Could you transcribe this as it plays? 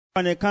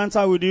An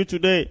encounter with you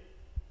today.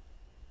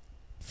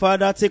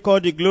 Father, take all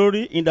the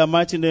glory in the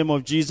mighty name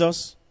of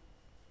Jesus.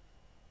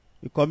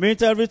 We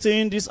commit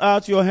everything this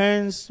out to your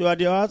hands. You are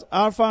the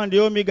Alpha and the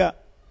Omega.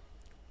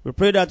 We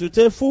pray that you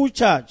take full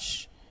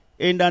charge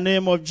in the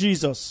name of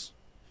Jesus.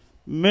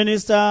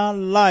 Minister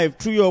live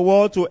through your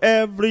word to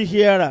every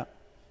hearer,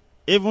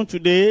 even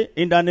today,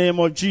 in the name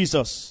of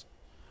Jesus.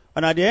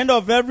 And at the end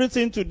of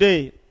everything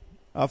today,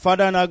 our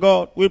Father and our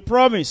God, we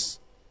promise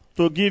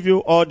to give you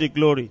all the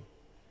glory.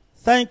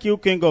 Thank you,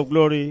 King of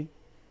Glory.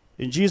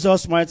 In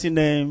Jesus' mighty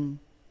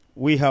name,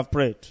 we have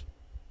prayed.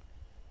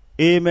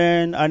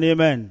 Amen and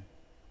amen.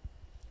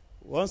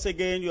 Once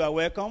again, you are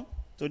welcome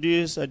to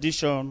this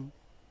edition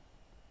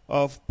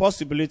of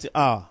Possibility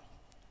Hour.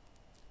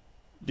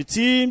 The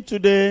theme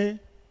today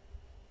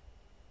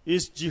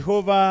is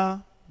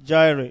Jehovah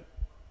Jireh.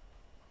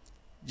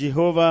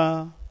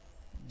 Jehovah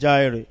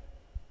Jireh.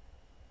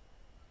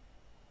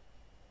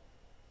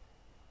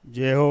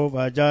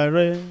 Jehovah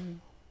Jireh,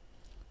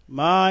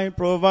 my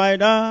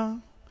provider,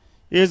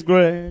 is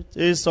great,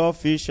 is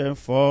sufficient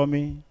for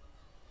me.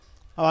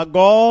 Our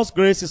God's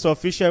grace is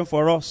sufficient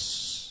for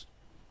us.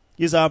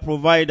 He's our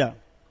provider.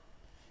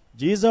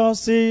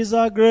 Jesus is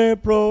a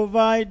great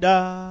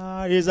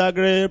provider. He's a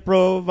great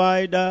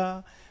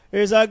provider.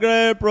 He's a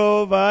great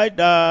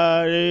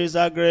provider. He's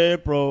a great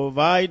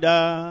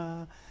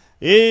provider.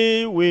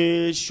 He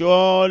will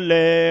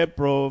surely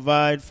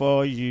provide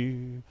for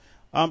you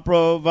and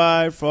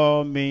provide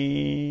for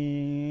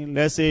me.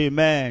 Let's say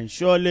amen.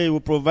 Surely he will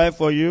provide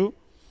for you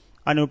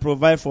and he will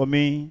provide for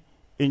me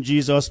in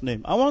Jesus'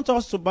 name. I want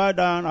us to bow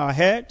down our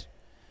head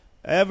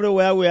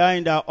everywhere we are,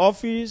 in our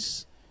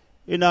office,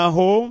 in our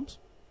homes,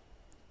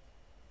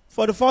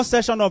 for the first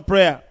session of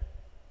prayer.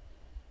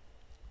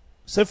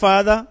 Say,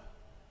 Father.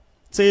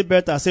 Say it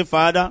better. Say,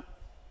 Father.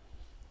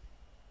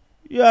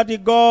 You are the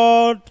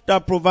God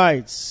that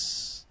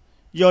provides.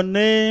 Your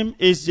name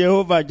is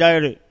Jehovah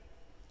Jireh.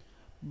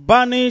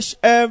 Banish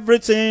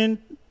everything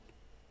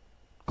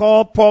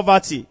called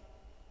poverty,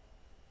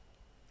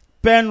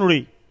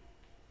 penury,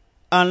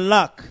 and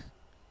lack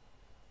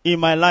in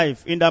my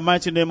life, in the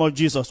mighty name of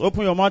Jesus.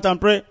 Open your mouth and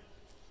pray.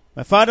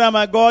 My Father,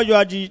 my God, you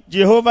are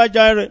Jehovah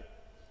Jireh,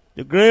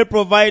 the great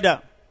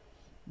provider.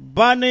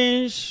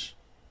 Banish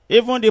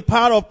even the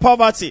power of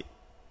poverty,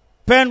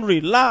 penury,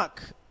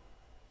 lack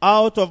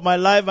out of my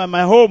life and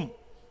my home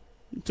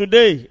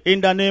today,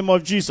 in the name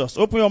of Jesus.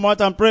 Open your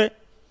mouth and pray.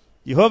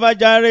 Jehovah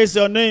Jireh is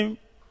your name.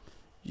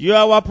 You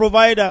are our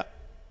provider.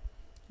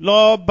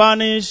 Lord,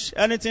 banish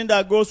anything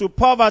that goes with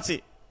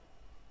poverty,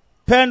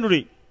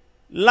 penury,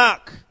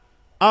 lack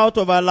out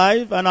of our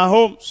life and our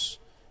homes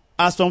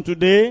as from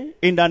today,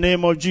 in the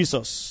name of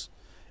Jesus.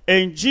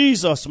 In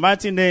Jesus'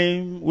 mighty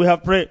name we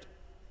have prayed.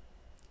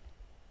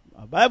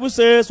 The Bible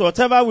says,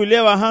 whatever we lay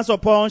our hands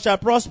upon shall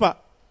prosper.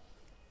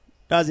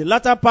 That's the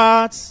latter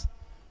part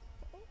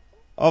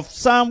of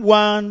Psalm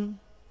 1,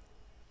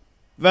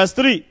 verse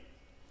 3.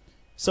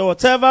 So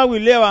whatever we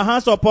lay our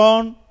hands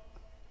upon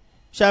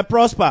shall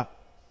prosper.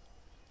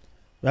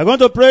 We are going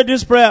to pray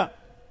this prayer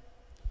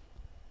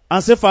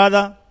and say,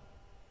 Father,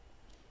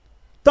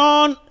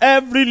 turn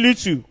every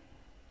little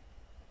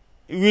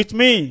with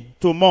me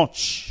to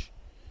much.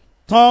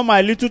 Turn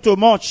my little to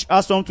much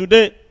as from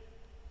today.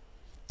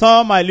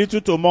 Turn my little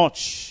to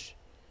much.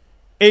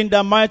 In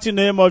the mighty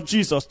name of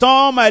Jesus.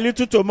 Turn my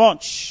little to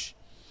much.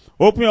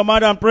 Open your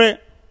mouth and pray.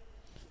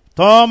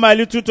 Turn my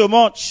little to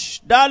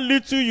much. That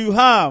little you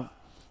have,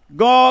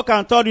 God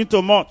can turn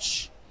into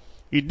much.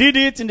 He did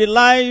it in the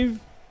life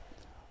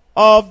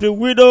of the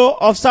widow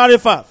of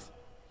Zarephath.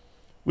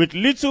 With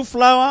little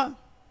flour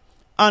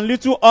and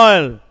little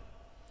oil,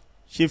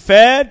 she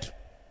fed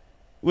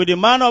with the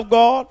man of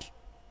God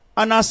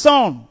and her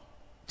son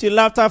till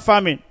after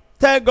famine.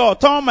 Tell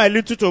God, turn my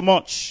little to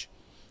much.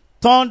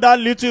 Turn that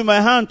little in my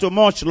hand to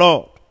much,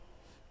 Lord.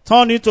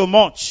 Turn it to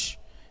much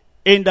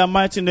in the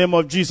mighty name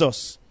of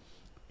Jesus.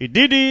 He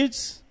did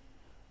it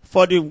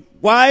for the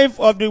wife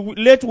of the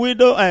late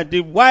widow, the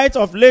wife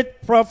of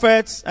late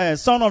prophets,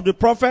 son of the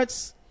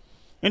prophets,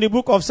 in the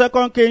book of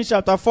 2 Kings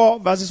chapter 4,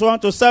 verses 1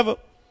 to 7.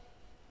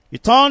 He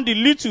turned the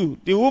little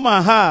the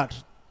woman had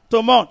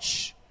to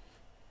much.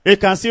 He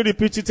can still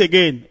repeat it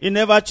again. He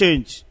never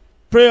changed.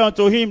 Pray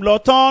unto him,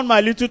 Lord, turn my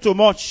little to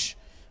much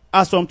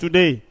as from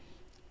today,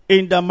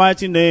 in the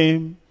mighty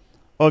name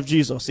of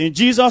Jesus. In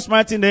Jesus'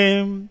 mighty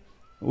name,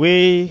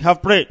 we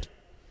have prayed.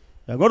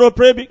 We are going to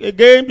pray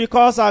again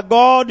because our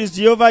God is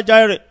Jehovah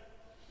Jireh.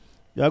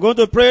 We are going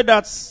to pray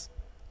that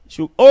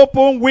should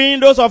open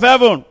windows of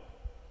heaven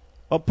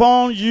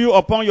upon you,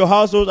 upon your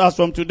household as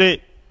from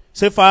today.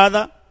 Say,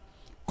 Father,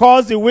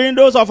 cause the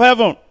windows of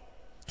heaven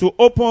to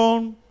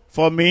open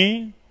for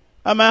me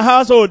and my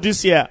household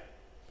this year.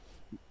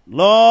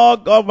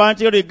 Lord God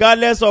Almighty,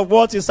 regardless of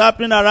what is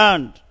happening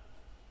around,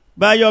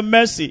 by your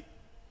mercy,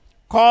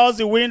 cause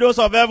the windows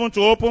of heaven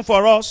to open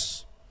for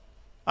us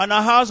and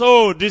our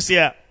household this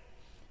year.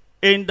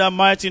 In the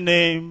mighty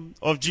name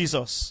of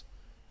Jesus.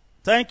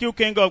 Thank you,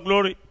 King of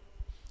Glory.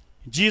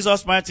 In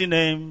Jesus' mighty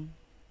name,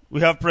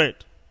 we have prayed.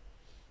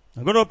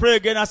 I'm going to pray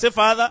again and say,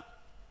 Father,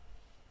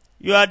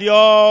 You are the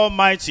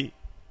Almighty.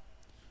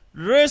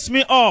 Raise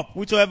me up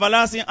with your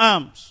everlasting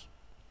arms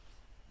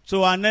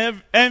to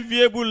an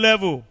enviable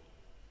level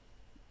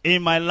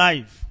in my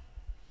life.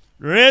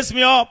 Raise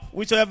me up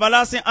with your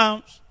everlasting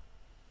arms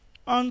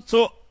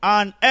unto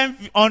an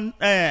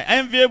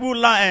enviable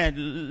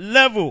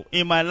level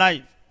in my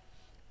life.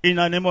 In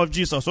the name of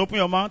Jesus. Open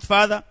your mouth.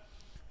 Father,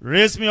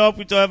 raise me up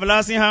with your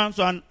everlasting arms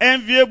to an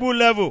enviable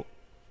level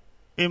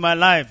in my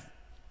life,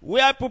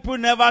 where people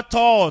never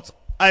thought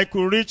I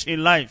could reach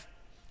in life.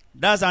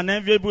 That's an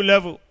enviable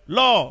level.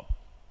 Lord,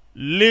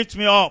 lift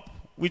me up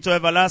with your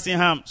everlasting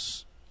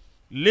arms.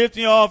 Lift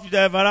me up with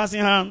your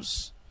everlasting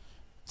arms.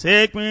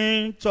 Take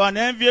me to an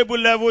enviable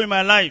level in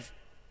my life.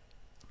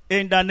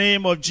 In the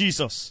name of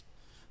Jesus.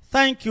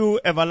 Thank you,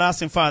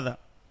 everlasting Father.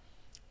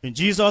 In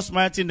Jesus'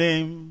 mighty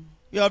name,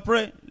 we are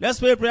praying. Let's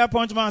pray a prayer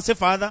point and say,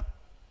 Father,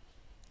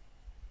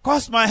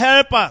 cause my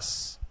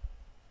helpers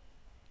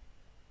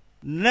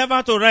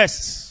never to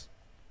rest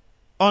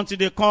until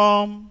they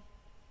come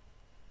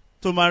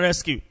to my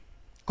rescue.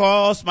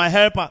 Cause my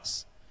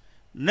helpers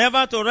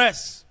never to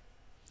rest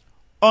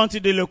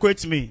until they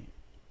locate me.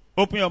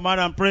 Open your mouth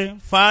and pray.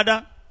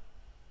 Father,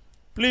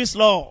 please,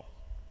 Lord,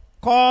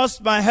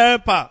 cause my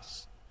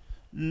helpers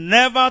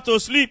never to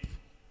sleep,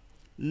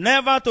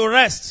 never to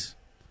rest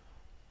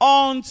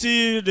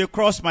until they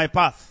cross my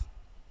path.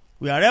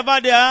 Wherever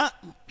they are,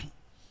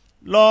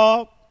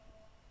 Lord,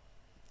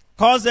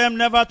 cause them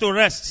never to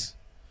rest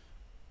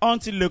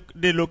until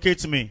they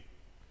locate me.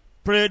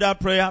 Pray that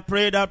prayer,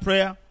 pray that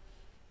prayer.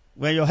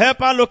 When your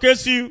helper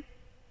locates you,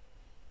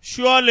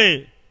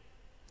 surely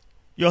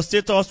your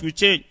status will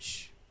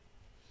change.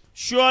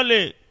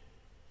 Surely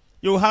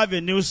you will have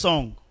a new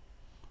song.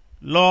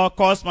 Lord,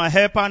 cause my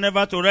helper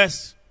never to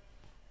rest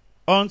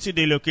until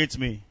they locate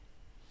me.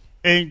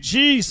 In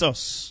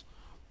Jesus'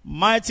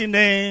 mighty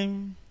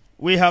name,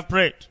 we have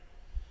prayed.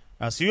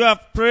 As you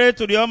have prayed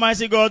to the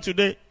Almighty God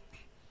today,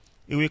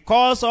 He will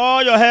cause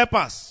all your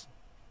helpers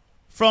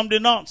from the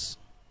north,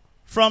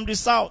 from the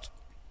south,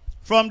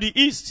 from the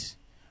east,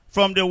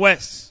 from the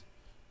west,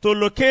 to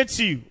locate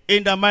you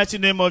in the mighty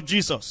name of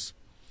Jesus.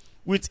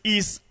 With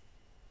His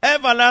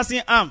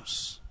everlasting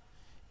arms,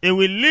 He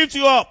will lift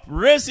you up,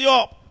 raise you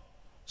up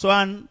to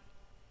an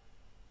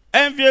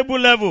enviable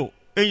level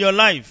in your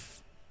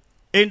life,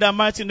 in the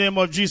mighty name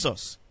of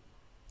Jesus.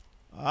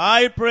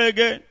 I pray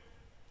again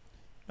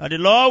that the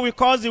Lord will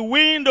cause the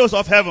windows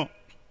of heaven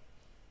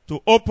to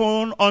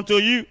open unto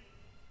you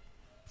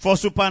for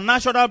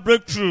supernatural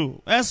breakthrough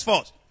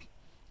henceforth,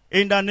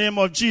 in the name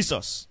of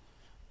Jesus.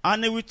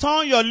 And He will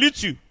turn your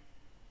little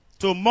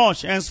to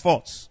much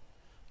henceforth,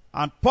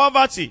 and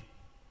poverty,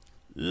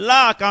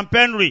 lack, and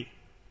penury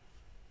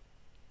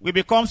will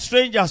become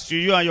strangers to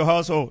you and your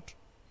household.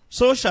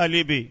 So shall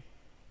it be.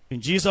 In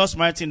Jesus'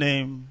 mighty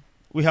name,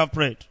 we have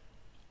prayed.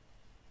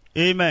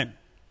 Amen.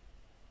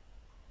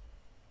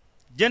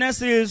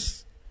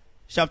 Genesis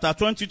chapter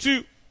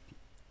 22.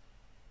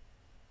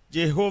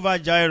 Jehovah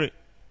Jireh.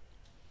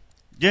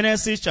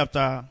 Genesis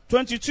chapter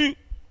 22.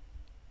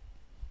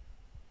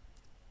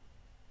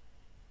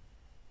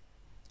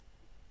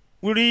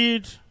 We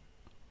read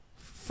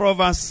from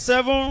verse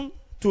 7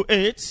 to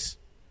 8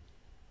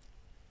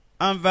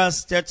 and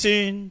verse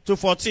 13 to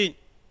 14.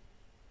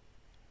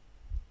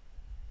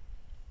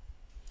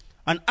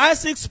 And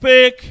Isaac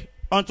spake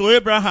unto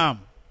Abraham,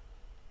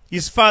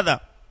 his father,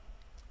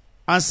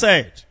 and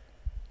said,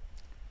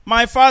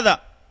 My father.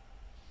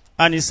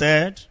 And he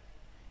said,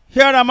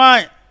 Here am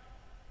I,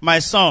 my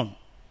son.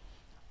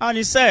 And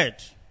he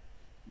said,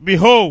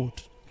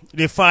 Behold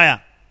the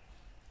fire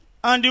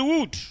and the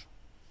wood,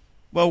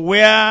 but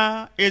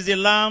where is the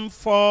lamb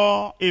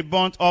for a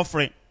burnt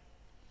offering?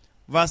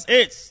 Verse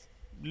 8,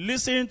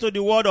 listen to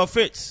the word of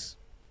faith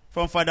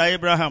from Father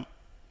Abraham.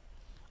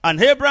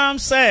 And Abraham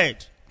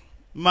said,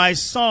 My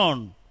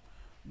son,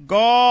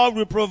 God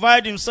will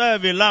provide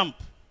himself a lamb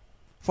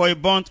for a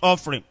burnt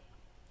offering.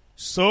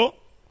 So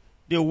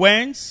they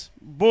went,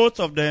 both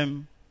of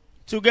them,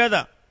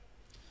 together.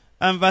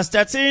 And verse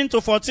 13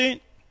 to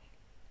 14.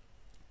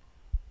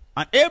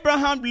 And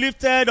Abraham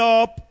lifted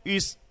up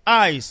his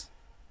eyes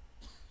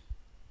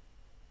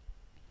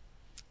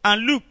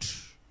and looked,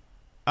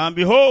 and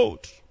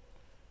behold,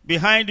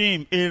 behind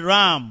him a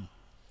ram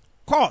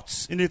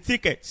caught in the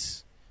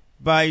thicket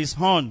by his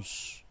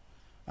horns.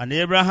 And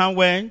Abraham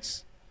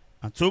went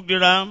and took the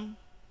ram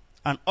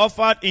and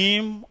offered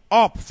him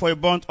up for a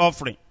burnt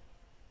offering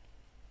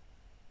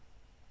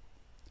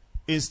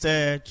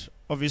instead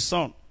of his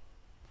son.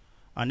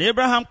 And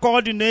Abraham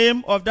called the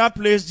name of that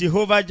place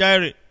Jehovah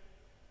Jireh.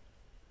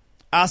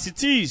 As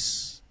it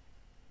is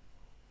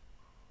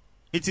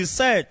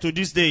said to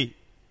this day,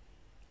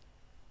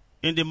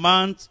 in the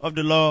month of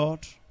the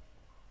Lord,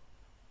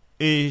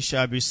 it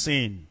shall be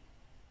seen.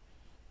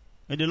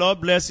 May the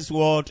Lord bless His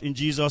word in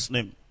Jesus'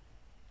 name.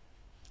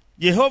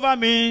 Jehovah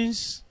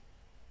means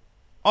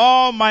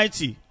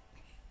Almighty.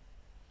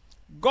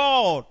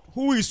 God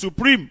who is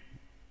supreme.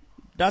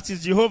 That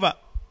is Jehovah.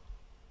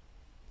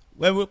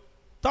 When we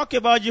talk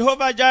about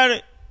Jehovah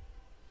Jireh,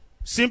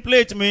 simply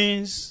it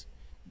means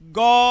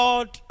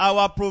God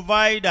our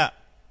provider.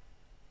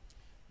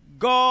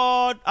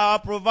 God our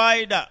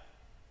provider.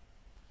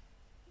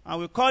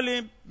 And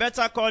we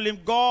better call him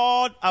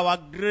God our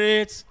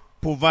great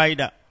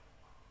provider.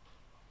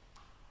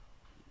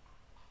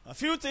 A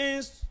few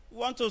things we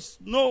want to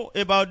know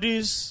about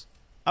this,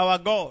 our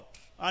God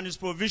and his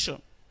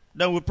provision.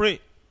 Then we pray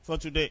for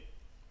today.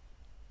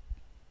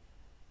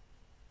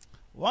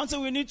 One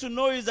thing we need to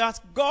know is that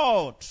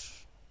God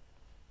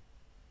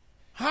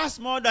has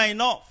more than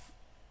enough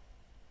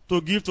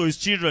to give to his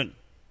children.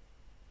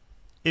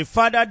 A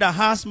father that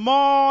has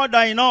more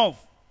than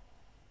enough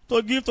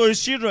to give to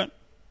his children.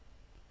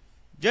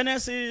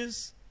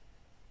 Genesis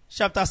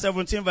chapter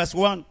 17 verse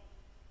 1.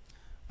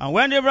 And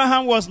when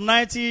Abraham was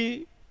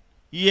 90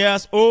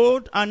 years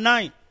old and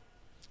 9,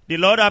 the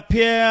Lord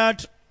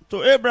appeared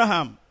to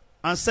Abraham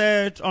and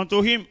said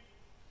unto him,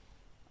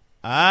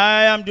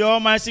 I am the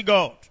Almighty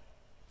God.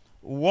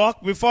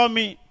 Walk before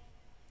me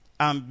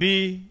and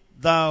be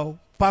thou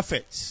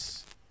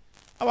perfect.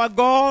 Our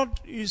God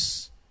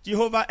is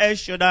Jehovah El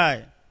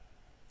Shaddai.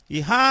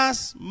 He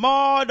has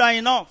more than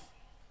enough.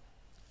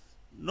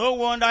 No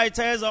wonder it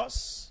tells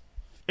us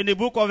in the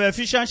book of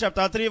Ephesians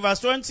chapter 3 verse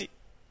 20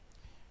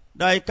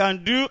 that he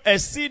can do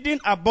exceeding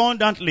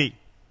abundantly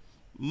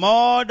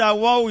more than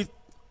what we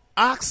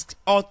ask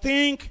or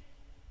think,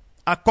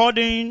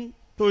 according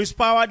to his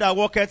power that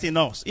worketh in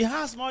us. He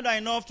has more than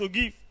enough to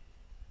give.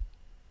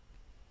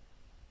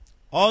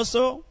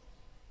 Also,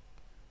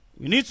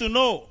 we need to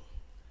know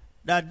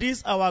that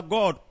this our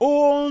God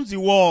owns the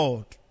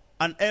world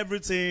and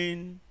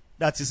everything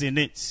that is in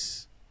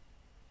it.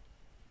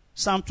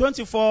 Psalm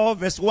 24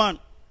 verse 1.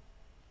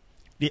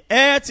 The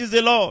earth is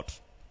the Lord.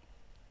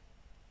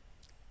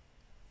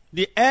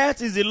 The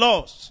earth is the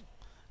Lord's,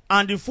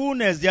 and the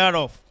fullness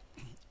thereof,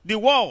 the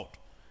world,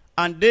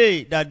 and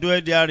they that dwell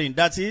therein.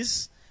 That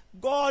is,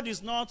 God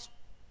is not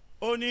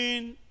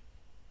owning,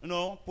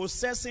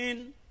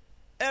 possessing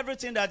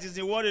everything that is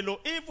in the world alone.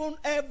 Even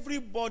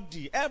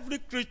everybody, every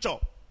creature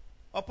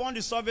upon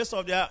the surface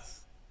of the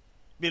earth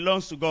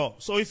belongs to God.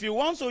 So if he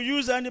wants to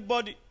use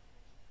anybody,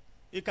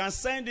 he can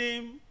send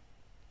him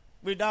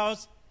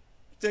without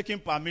taking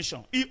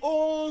permission. He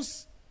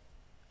owns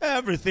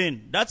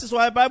everything. That is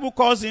why the Bible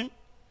calls him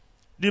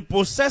the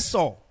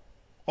possessor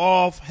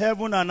of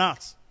heaven and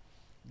earth.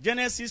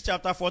 Genesis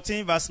chapter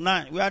 14 verse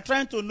 9. We are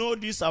trying to know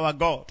this, our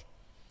God.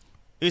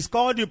 It's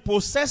called the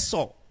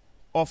possessor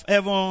of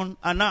heaven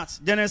and earth.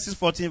 Genesis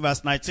 14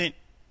 verse 19.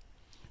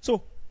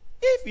 So,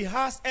 if he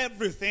has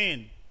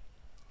everything,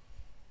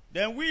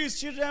 then we his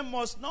children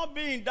must not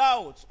be in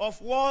doubt of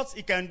what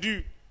he can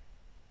do.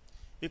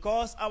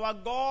 Because our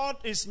God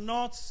is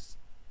not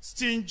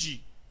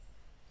stingy.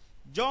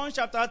 John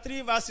chapter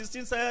 3 verse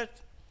 16 said,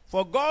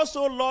 for God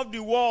so loved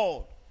the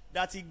world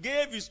that he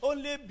gave his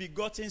only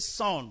begotten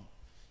son.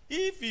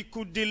 If he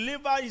could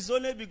deliver his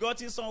only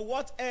begotten son,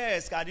 what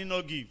else can he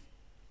not give?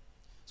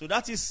 So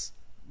that is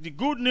the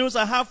good news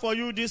I have for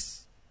you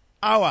this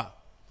hour.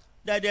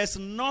 That there's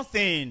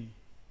nothing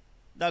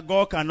that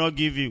God cannot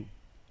give you.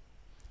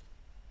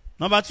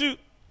 Number 2.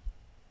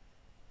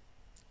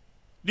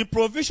 The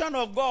provision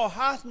of God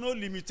has no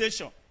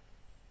limitation.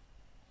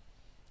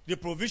 The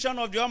provision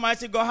of the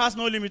Almighty God has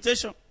no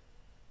limitation.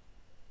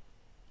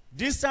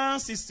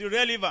 Distance is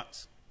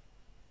irrelevant.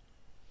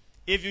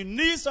 If you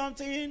need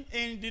something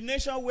in the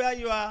nation where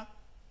you are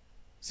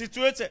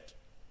situated,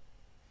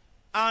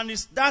 and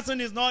that thing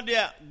is not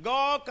there,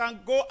 God can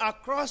go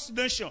across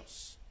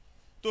nations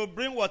to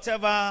bring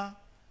whatever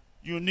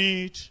you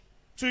need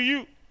to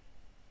you.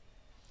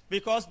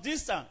 Because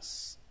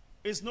distance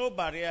is no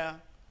barrier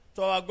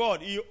to our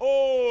God. He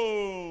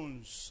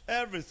owns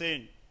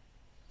everything.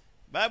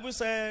 Bible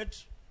said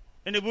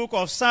in the book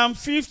of Psalm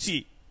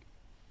 50,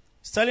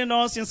 it's telling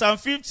us in Psalm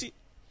 50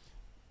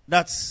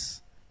 that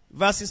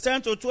verses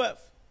 10 to 12,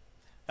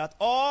 that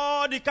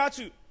all the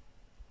cattle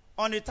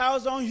on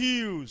 1,000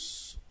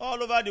 hills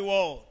all over the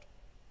world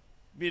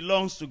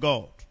belongs to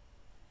God.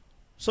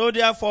 So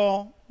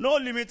therefore, no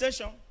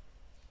limitation.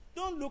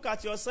 Don't look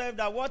at yourself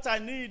that what I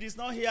need is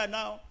not here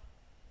now.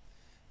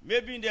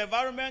 Maybe in the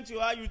environment you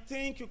are, you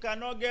think you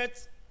cannot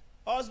get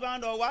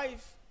husband or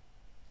wife.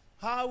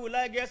 How will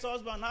I get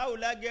husband? How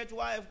will I get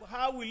wife?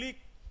 How will he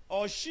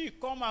or she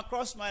come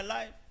across my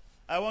life?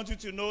 I want you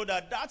to know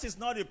that that is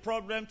not a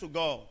problem to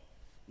God.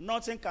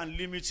 Nothing can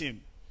limit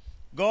him.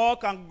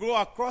 God can go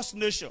across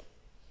nations,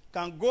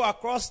 can go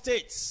across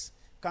states,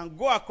 can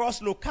go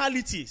across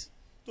localities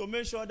to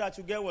make sure that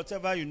you get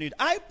whatever you need.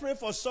 I pray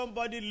for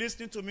somebody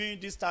listening to me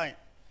this time,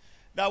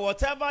 that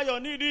whatever your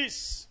need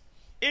is,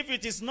 if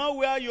it is not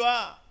where you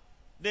are,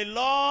 the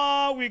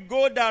Lord will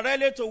go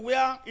directly to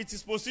where it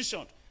is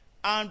positioned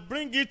and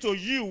bring it to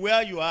you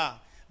where you are.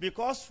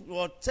 Because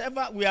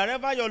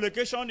wherever your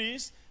location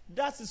is,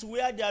 that is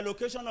where the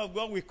allocation of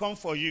God will come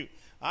for you.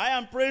 I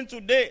am praying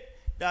today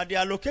that the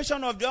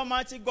allocation of the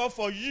Almighty God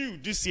for you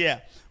this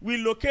year will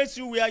locate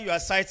you where you are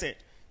sighted,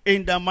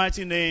 in the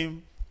mighty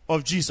name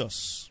of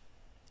Jesus.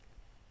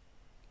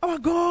 Our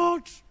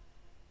God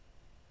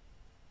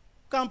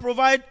can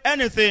provide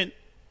anything.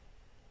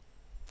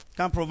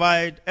 can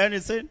provide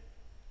anything.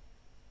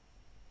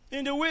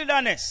 In the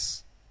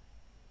wilderness,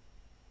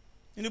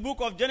 in the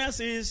book of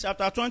Genesis,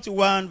 chapter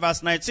 21,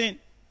 verse 19,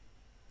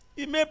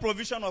 he made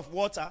provision of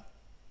water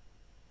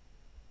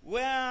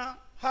where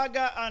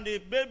Hagar and the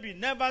baby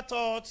never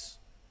thought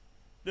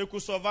they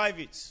could survive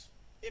it.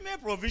 He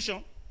made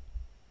provision.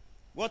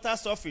 Water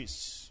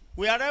surface.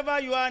 Wherever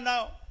you are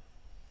now,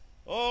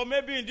 or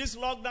maybe in this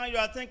lockdown you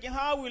are thinking,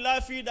 how will I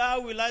feed,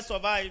 how will I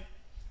survive?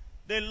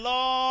 The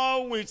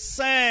Lord will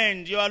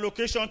send your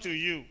location to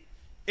you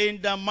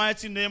in the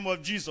mighty name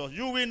of Jesus.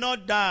 You will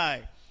not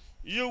die.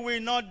 You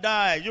will not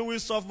die. You will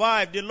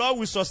survive. The Lord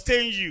will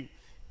sustain you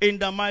in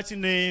the mighty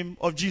name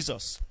of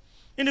Jesus.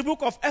 In the book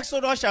of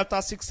Exodus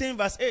chapter 16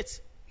 verse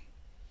 8.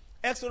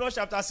 Exodus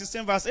chapter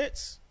 16 verse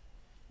 8.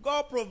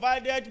 God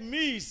provided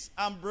meat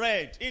and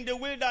bread in the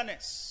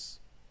wilderness.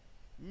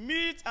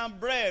 Meat and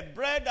bread.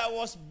 Bread that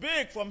was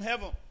baked from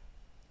heaven.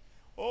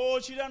 Oh,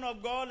 children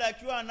of God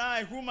like you and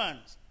I,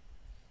 humans,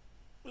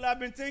 will have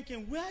been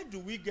thinking, where do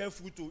we get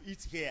food to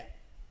eat here?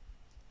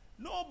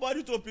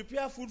 Nobody to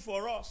prepare food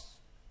for us.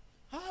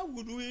 How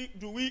do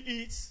we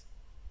eat?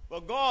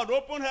 But God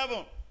opened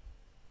heaven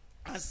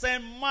and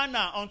sent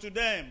manna unto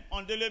them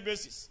on a daily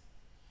basis.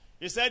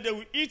 He said they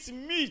will eat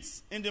meat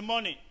in the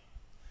morning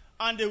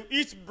and they will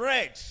eat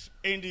bread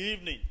in the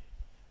evening.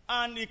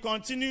 And he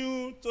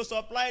continued to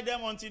supply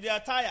them until they are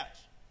tired,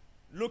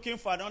 looking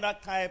for another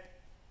type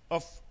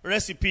of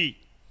recipe.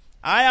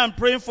 I am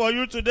praying for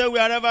you today,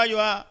 wherever you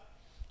are.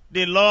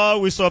 The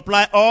Lord will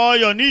supply all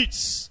your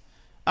needs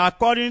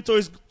according to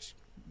his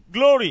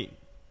glory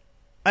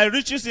and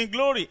riches in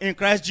glory in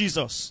Christ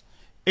Jesus,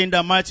 in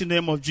the mighty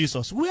name of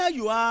Jesus. Where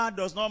you are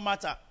does not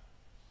matter.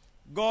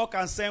 God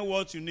can send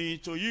what you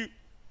need to you.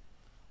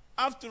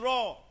 After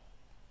all,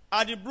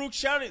 at the brook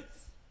Cherith,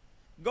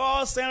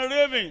 God sent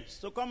ravens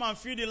to come and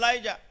feed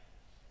Elijah.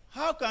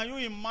 How can you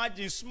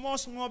imagine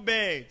small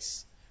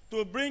birds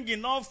to bring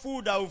enough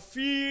food that will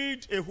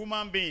feed a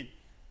human being?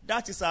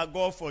 That is our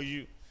God for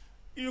you.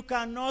 You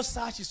cannot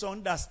search his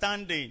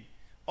understanding.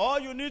 All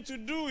you need to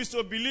do is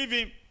to believe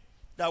him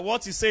that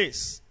what he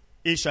says,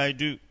 he shall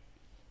do.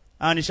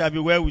 And it shall be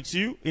well with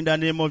you in the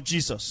name of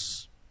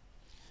Jesus.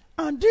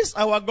 And this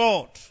our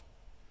God,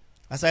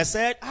 as I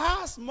said,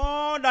 has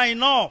more than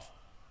enough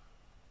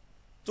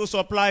to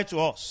supply to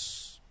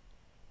us.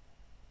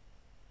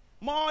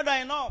 More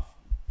than enough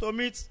to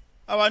meet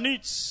our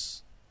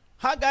needs.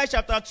 Haggai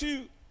chapter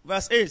 2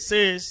 verse 8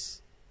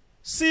 says,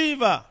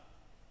 silver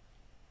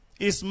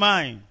is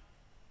mine,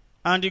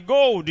 and the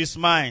gold is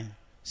mine,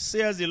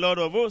 says the Lord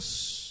of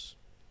hosts.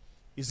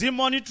 Is it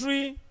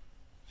monetary?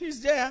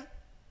 He's there.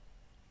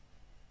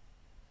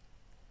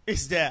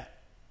 It's there.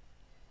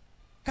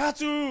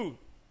 Cattle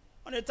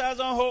on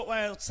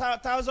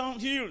 1,000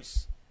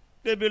 hills,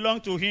 they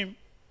belong to him.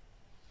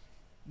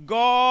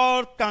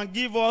 God can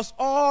give us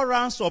all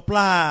round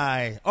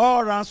supply.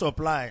 All round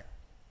supply.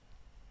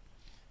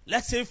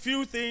 Let's say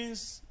few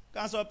things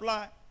can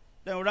supply.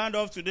 Then we'll round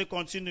off today,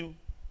 continue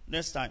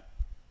next time.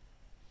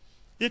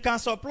 He can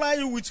supply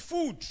you with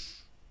food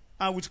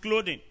and with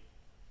clothing.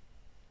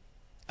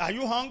 Are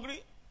you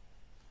hungry?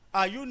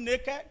 Are you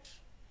naked?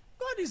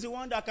 God is the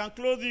one that can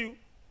clothe you.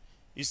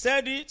 He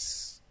said it.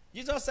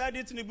 Jesus said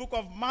it in the book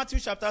of Matthew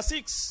chapter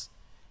 6,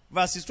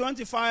 verses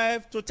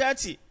 25 to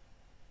 30.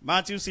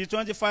 Matthew 6,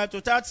 25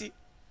 to 30.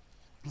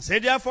 He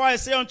said, therefore I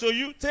say unto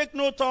you, take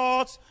no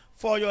thought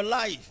for your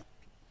life,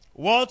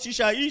 what you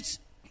shall eat,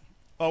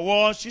 or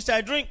what you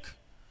shall drink,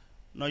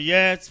 nor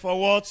yet for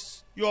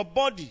what your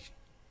body,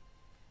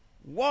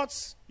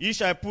 what ye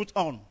shall put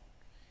on.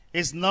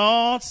 Is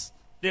not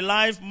the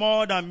life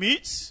more than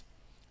meat,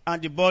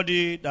 and the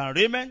body than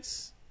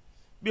raiment?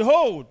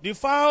 Behold, the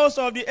fowls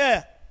of the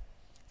air,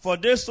 for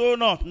they sow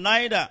not,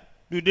 neither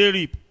do they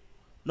reap,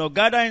 nor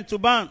gather into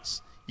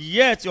barns,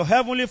 yet your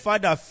heavenly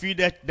Father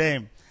feedeth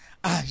them.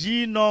 Are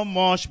ye not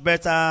much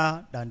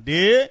better than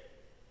they?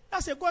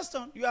 That's a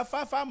question. You are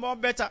far more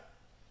better.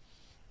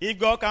 If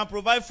God can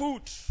provide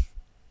food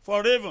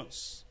for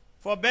ravens,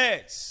 for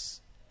birds,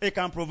 he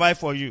can provide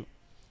for you.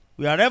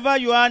 Wherever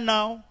you are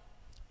now,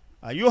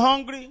 are you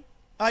hungry?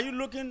 Are you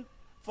looking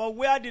for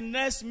where the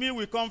next meal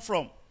will come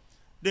from?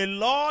 The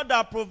Lord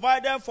that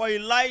provided for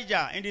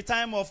Elijah in the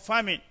time of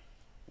famine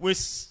will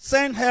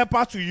send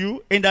helper to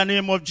you in the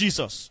name of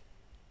Jesus.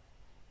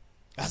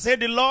 I said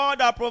the Lord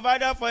that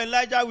provided for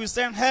Elijah will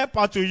send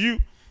helper to you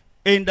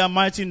in the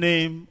mighty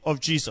name of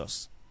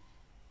Jesus.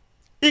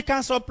 He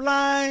can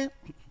supply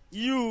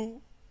you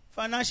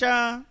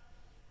financial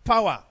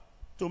power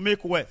to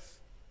make wealth.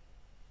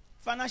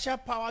 Financial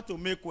power to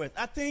make wealth.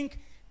 I think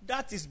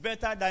that is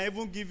better than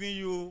even giving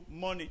you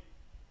money.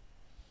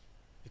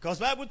 Because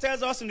the Bible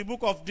tells us in the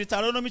book of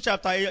Deuteronomy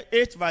chapter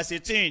 8 verse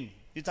 18.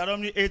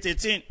 Deuteronomy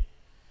 8:18.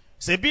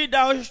 Say,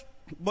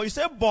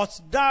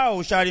 but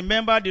thou shalt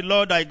remember the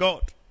Lord thy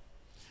God.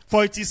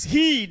 For it is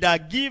he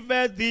that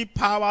giveth thee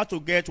power to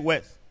get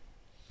wealth,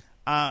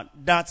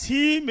 that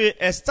he may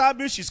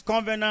establish his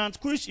covenant,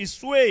 which is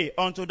sway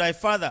unto thy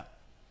father,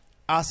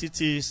 as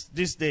it is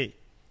this day.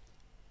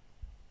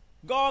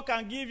 God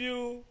can give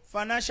you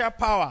financial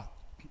power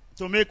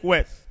to make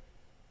wealth.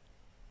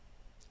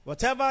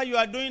 Whatever you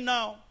are doing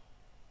now,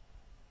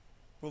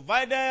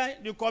 provided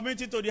you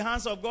commit it to the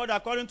hands of God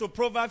according to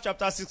Proverbs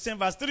chapter 16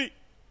 verse 3.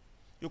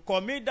 You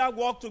commit that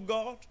work to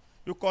God.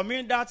 You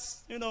commit that,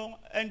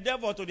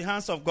 endeavor to the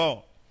hands of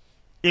God.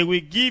 It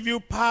will give you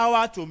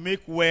power to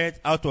make wealth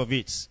out of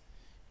it.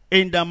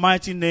 In the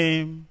mighty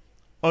name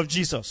of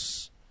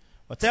Jesus.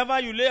 Whatever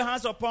you lay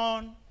hands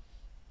upon,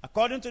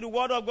 according to the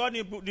word of God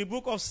in the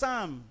book of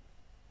Psalm,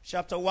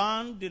 chapter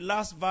 1, the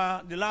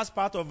last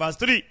part of verse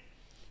 3.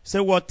 Say,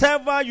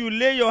 whatever you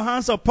lay your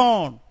hands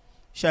upon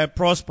shall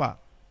prosper.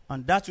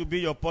 And that will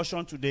be your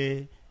portion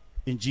today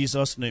in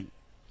Jesus' name.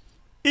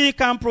 He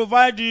can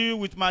provide you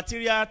with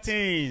material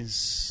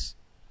things.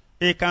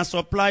 He can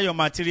supply your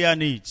material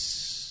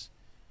needs.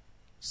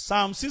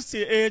 Psalm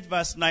 68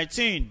 verse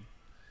 19.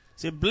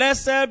 Say,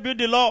 blessed be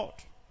the Lord,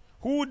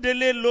 who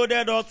daily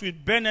loaded us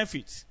with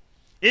benefits,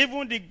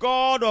 even the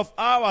God of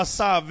our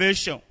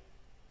salvation.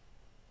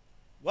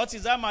 What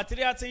is that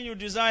material thing you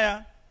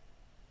desire?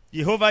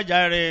 Jehovah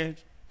Jireh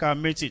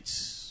can meet it.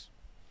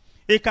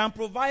 He can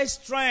provide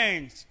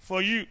strength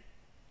for you,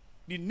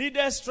 the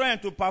needed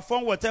strength to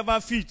perform whatever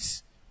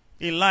fits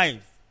in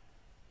life.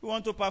 You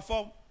want to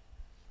perform,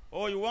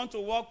 or you want to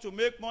work to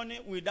make money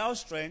without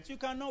strength, you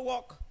cannot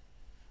work.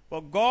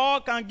 But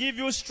God can give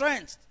you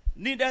strength,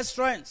 needed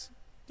strength,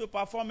 to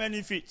perform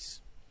any feats.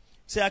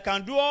 Say, I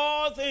can do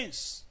all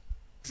things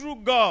through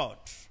God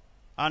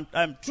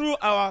and through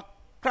our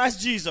Christ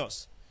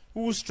Jesus,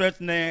 who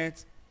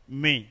strengtheneth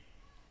me.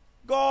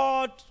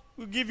 God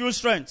will give you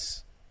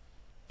strength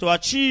to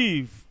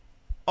achieve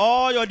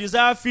all your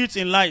desired feats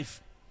in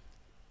life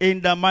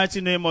in the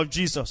mighty name of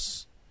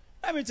Jesus.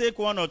 Let me take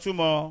one or two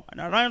more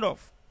and I round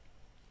off.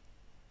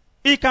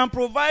 He can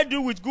provide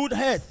you with good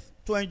health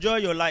to enjoy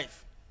your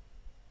life.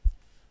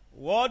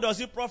 What does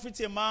it profit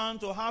a man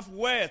to have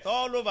wealth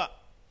all over,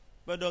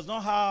 but does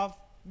not have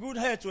good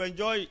health to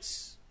enjoy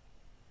it?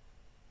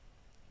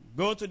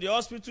 Go to the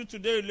hospital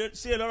today, you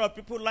see a lot of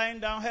people lying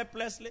down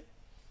helplessly,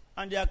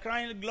 and they are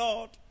crying,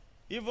 Lord,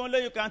 if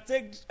only you can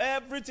take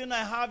everything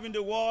I have in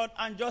the world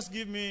and just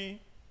give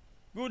me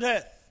good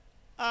health.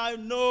 I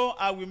know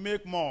I will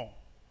make more.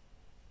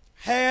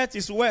 Health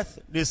is wealth,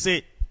 they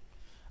say.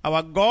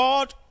 Our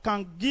God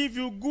can give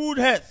you good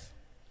health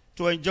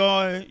to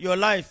enjoy your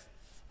life.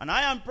 And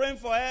I am praying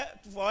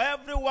for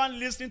everyone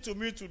listening to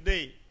me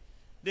today.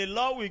 The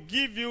Lord will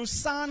give you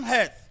sound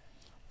health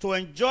to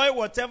enjoy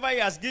whatever He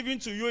has given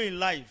to you in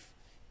life.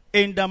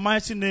 In the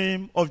mighty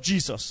name of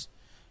Jesus.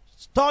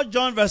 3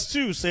 John verse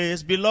 2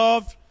 says,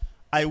 Beloved,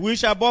 I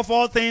wish above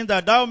all things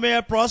that thou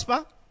mayest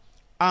prosper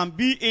and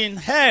be in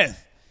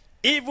health,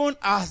 even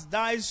as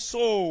thy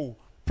soul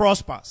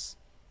prospers.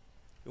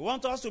 You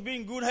want us to be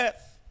in good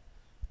health.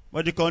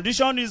 But the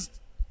condition is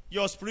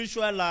your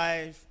spiritual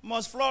life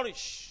must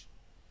flourish.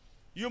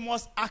 You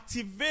must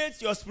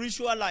activate your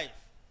spiritual life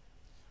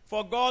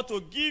for God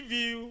to give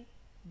you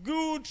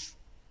good,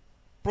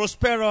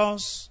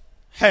 prosperous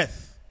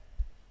health.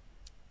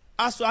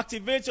 As you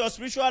activate your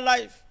spiritual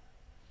life,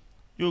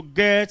 you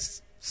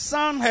get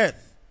sound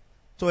health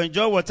to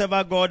enjoy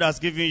whatever God has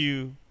given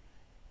you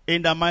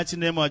in the mighty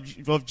name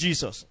of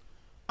Jesus.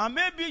 And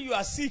maybe you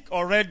are sick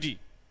already.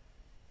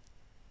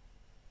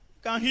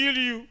 Can heal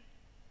you.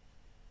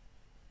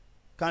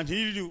 Can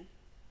heal you.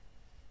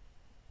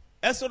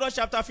 Exodus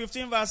chapter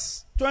 15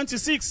 verse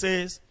 26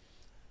 says,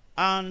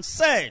 and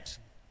said,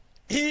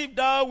 if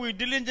thou wilt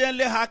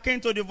diligently hearken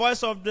to the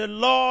voice of the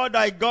Lord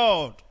thy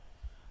God,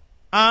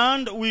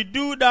 and we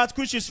do that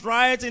which is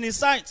right in his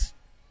sight,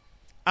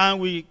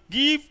 and we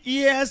give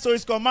ears to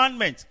his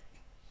commandment,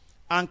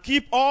 and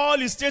keep all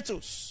his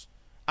statutes,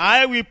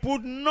 I will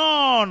put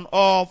none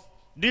of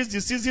these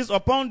diseases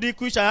upon thee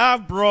which I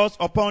have brought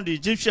upon the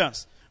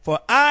Egyptians, for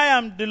I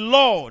am the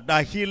Lord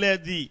that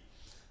healeth thee.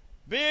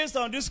 Based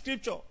on this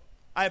scripture,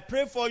 I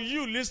pray for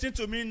you listening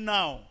to me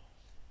now.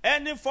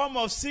 Any form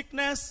of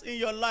sickness in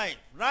your life,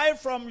 right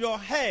from your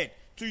head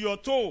to your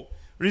toe,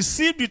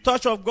 receive the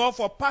touch of God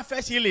for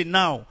perfect healing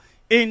now,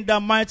 in the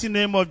mighty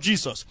name of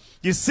Jesus.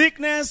 The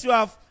sickness you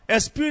have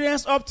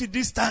experienced up to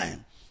this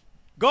time,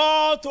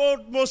 God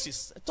told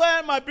Moses,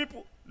 tell my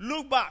people,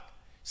 look back,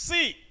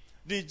 see,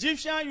 the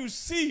Egyptian you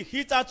see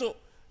hitherto,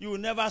 you will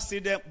never see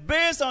them.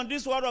 Based on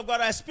this word of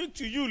God, I speak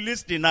to you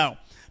listening now,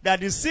 that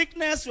the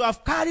sickness you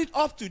have carried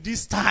up to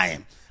this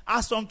time,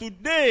 as from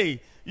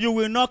today, you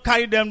will not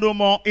carry them no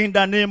more in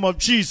the name of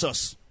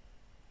Jesus.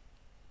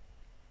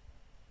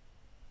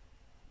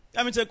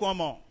 Let me take one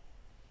more.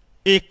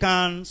 It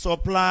can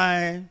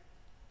supply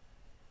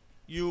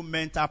you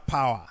mental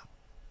power.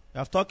 We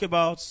have talked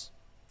about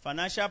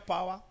financial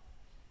power.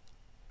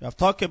 We have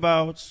talked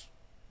about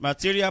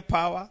material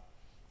power.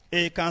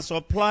 It can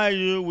supply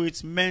you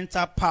with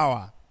mental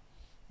power.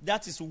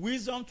 That is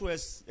wisdom to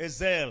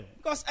excel.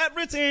 Because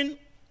everything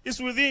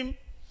is with him.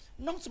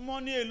 Not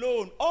money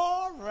alone.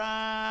 All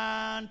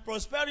round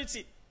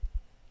prosperity.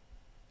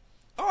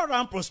 All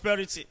round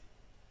prosperity.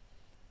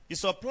 He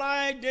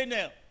supplied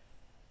Daniel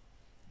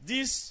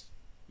this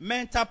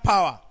mental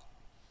power.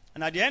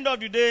 And at the end of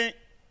the day,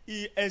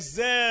 he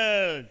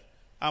excelled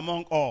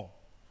among all.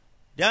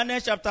 Daniel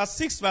chapter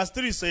 6 verse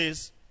 3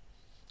 says,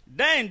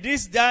 then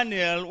this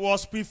Daniel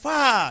was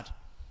preferred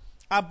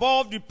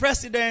above the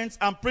presidents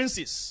and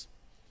princes,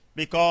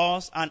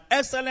 because an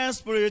excellent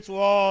spirit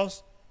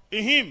was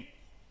in him,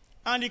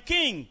 and the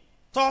king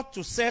thought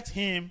to set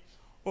him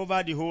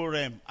over the whole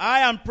realm. I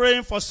am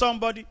praying for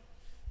somebody.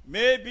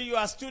 Maybe you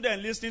are a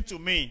student listening to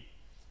me.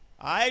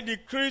 I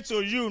decree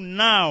to you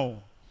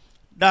now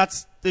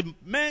that the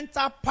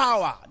mental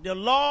power, the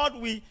Lord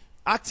will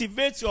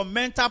activate your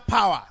mental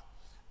power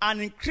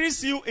and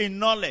increase you in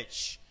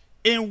knowledge,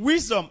 in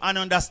wisdom and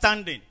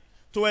understanding,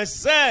 to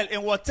excel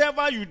in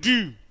whatever you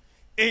do,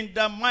 in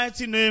the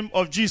mighty name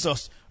of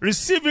Jesus.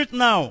 Receive it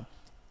now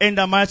in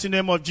the mighty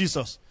name of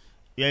Jesus.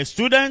 You are a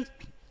student,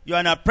 you are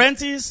an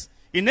apprentice,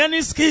 in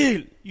any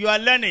skill you are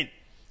learning,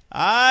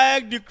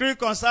 I decree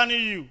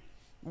concerning you,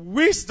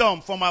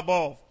 wisdom from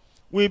above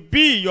will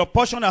be your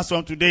portion as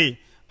from today,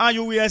 and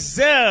you will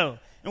excel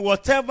in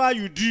whatever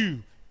you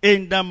do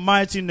in the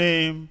mighty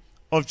name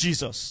of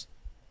Jesus.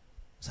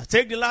 So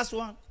take the last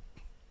one.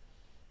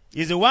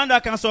 Is the one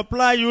that can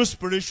supply you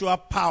spiritual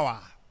power.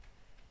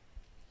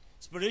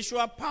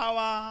 Spiritual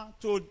power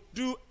to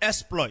do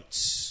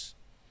exploits.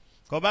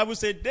 The Bible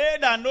says, they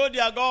that know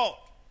their God,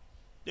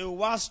 they will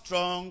walk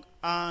strong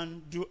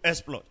and do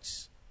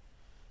exploits.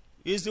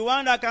 Is the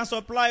one that can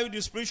supply you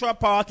the spiritual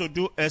power to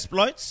do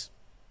exploits.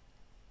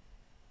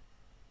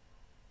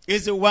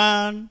 Is the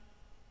one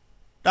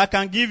that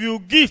can give you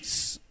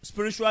gifts,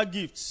 spiritual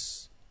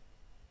gifts.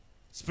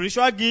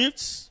 Spiritual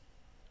gifts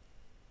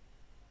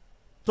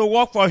to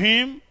work for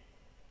him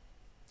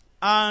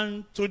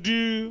and to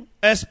do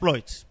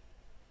exploits.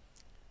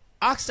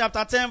 Acts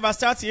chapter 10 verse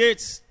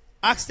 38.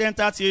 Acts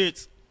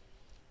 10:38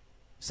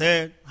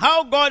 said,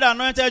 how God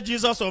anointed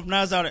Jesus of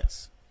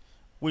Nazareth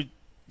with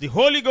the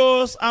Holy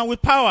Ghost and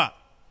with power,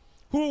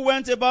 who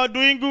went about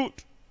doing good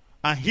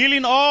and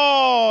healing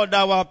all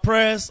that were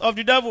oppressed of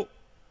the devil,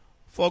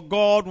 for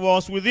God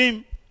was with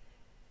him.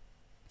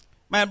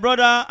 My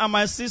brother and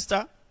my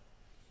sister,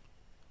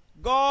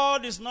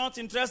 God is not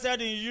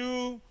interested in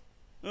you,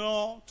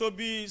 to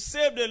be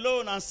saved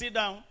alone and sit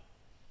down.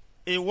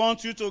 He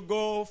wants you to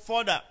go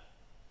further.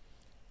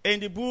 In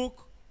the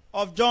book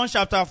of John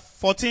chapter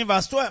 14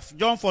 verse 12,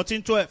 John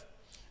 14:12,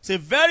 say,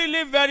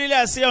 verily, verily,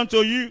 I say unto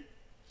you,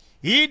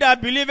 he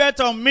that believeth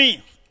on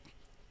me,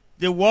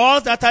 the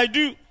works that I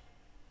do,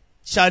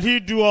 shall he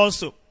do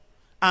also.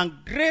 And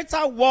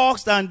greater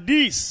works than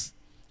these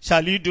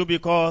shall he do,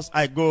 because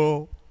I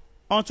go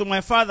unto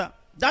my Father.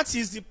 That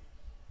is the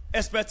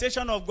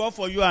expectation of God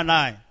for you and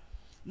I.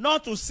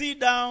 Not to sit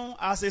down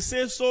as a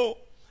say-so.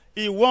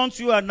 He wants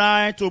you and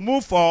I to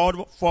move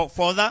forward,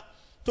 further,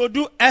 to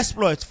do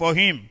exploits for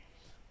him.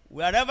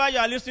 Wherever you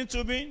are listening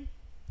to me,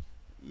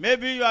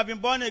 maybe you have been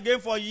born again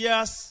for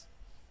years,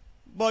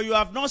 but you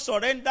have not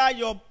surrendered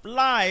your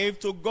life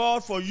to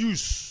God for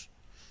use.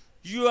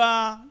 You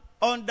are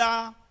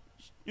under,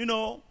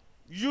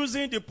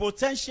 using the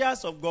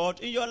potentials of God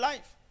in your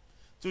life.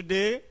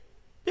 Today,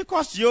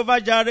 because Jehovah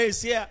Jireh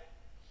is here,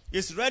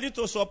 is ready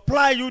to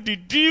supply you the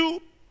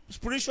due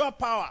spiritual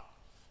power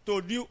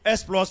to do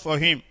exploits for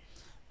him.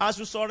 As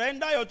you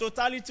surrender your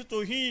totality to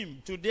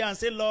him today and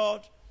say,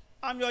 Lord,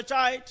 I'm your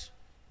child,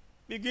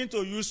 begin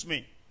to use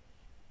me.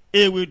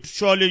 He will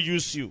surely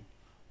use you.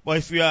 But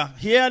if you are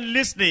here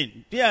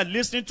listening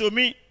to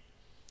me,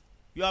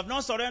 you have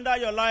not surrendered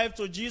your life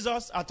to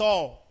Jesus at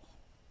all,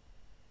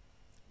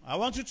 I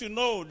want you to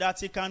know that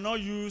he cannot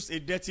use a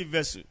dirty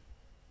vessel.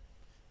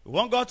 You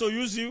want God to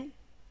use you,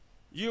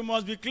 you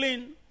must be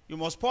clean. You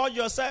must purge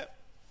yourself.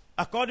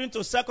 According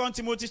to 2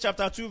 Timothy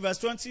chapter 2 verse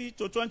 20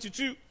 to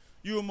 22,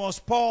 you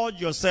must purge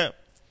yourself.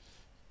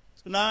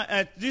 So now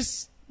at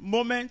this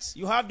moment,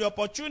 you have the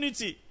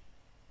opportunity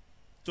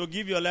to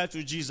give your life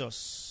to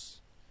Jesus.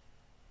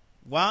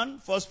 One,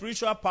 for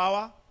spiritual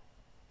power,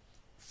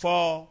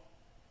 for,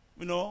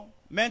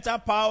 mental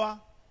power,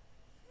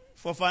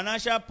 for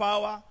financial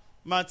power,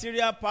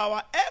 material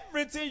power,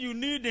 everything you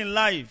need in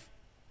life.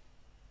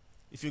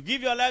 If you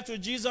give your life to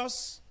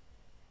Jesus,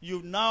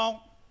 you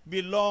now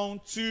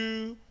belong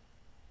to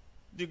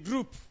the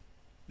group,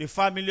 the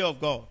family of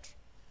God.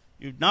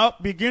 You now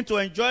begin to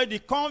enjoy the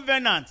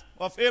covenant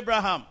of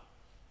Abraham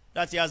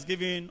that he has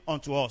given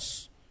unto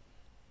us.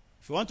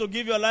 If you want to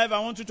give your life, I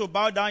want you to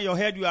bow down your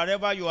head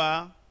wherever you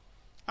are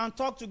and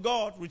talk to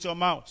God with your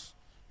mouth.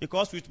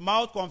 Because with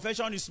mouth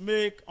confession is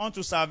made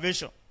unto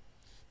salvation.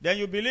 Then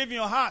you believe in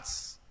your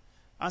hearts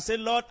and say,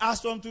 Lord, as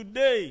from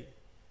today,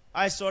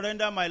 I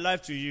surrender my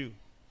life to you.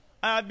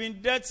 I have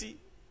been dirty.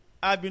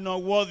 I have been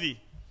unworthy.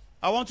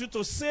 I want you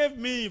to save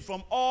me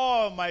from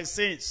all my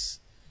sins.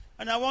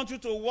 And I want you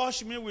to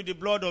wash me with the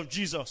blood of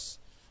Jesus.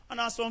 And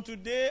as from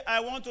today,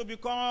 I want to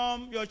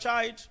become your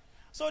child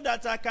so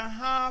that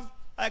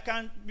I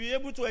can be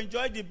able to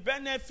enjoy the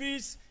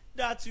benefits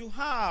that you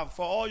have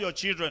for all your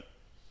children.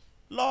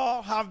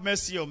 Lord, have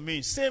mercy on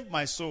me. Save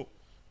my soul.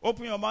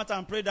 Open your mouth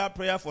and pray that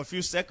prayer for a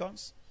few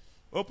seconds.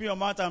 Open your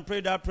mouth and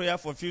pray that prayer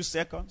for a few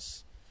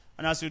seconds.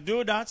 And as you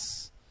do that,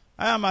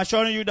 I am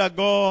assuring you that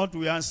God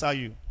will answer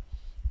you.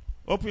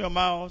 Open your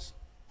mouth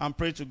and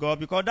pray to God,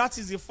 because that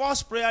is the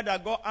first prayer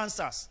that God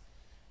answers.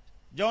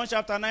 John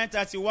chapter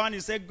 9:31, he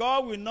said,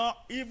 God will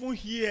not even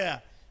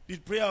hear the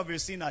prayer of a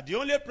sinner. The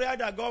only prayer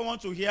that God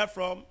wants to hear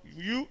from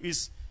you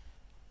is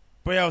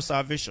prayer of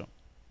salvation.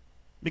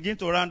 Begin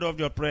to round off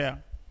your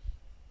prayer.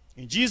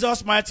 In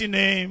Jesus' mighty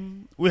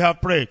name, we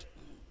have prayed.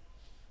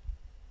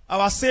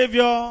 Our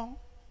Savior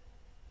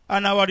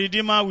and our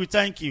Redeemer, we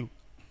thank you.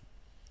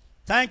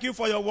 Thank you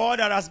for your word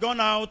that has gone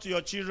out to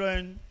your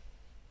children.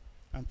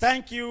 And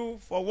thank you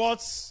for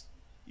what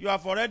you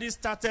have already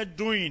started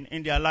doing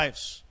in their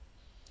lives.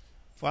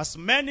 For as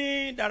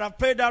many that have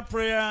prayed that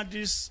prayer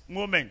this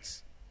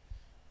moment,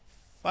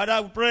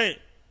 Father, we pray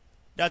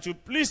that you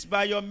please,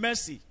 by your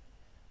mercy,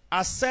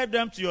 accept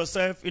them to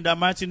yourself in the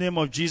mighty name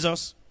of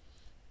Jesus.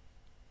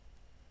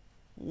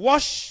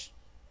 Wash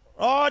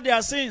all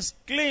their sins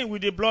clean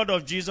with the blood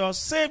of Jesus.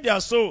 Save their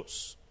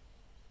souls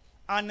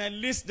and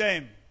enlist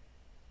them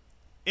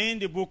in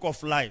the book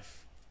of life.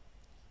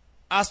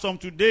 As from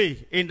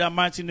today, in the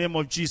mighty name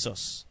of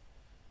Jesus.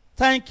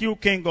 Thank you,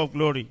 King of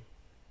glory.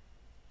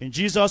 In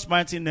Jesus'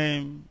 mighty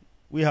name,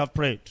 we have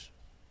prayed.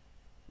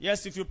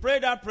 Yes, if you pray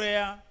that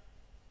prayer,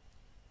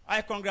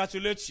 I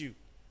congratulate you.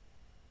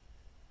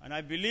 And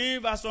I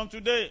believe as from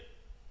today,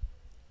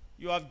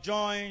 you have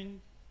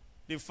joined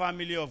the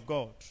family of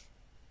God.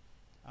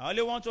 I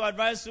only want to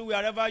advise you,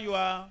 wherever you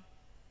are,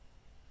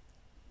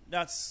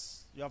 that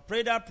you have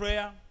prayed that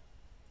prayer.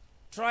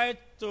 Try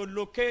to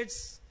locate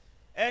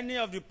any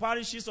of the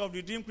parishes of the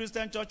Redeemed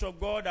Christian Church of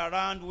God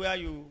around where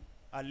you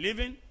are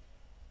living,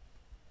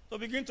 to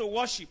begin to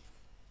worship,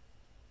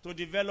 to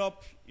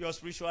develop your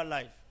spiritual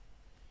life.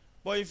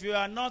 But if you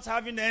are not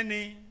having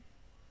any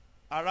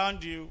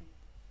around you,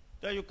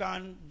 then you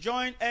can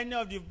join any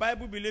of the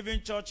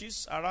Bible-believing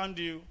churches around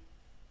you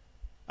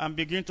and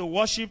begin to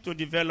worship, to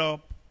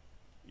develop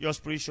your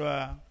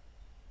spiritual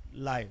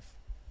life.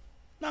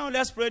 Now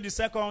let's pray the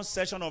second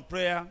session of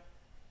prayer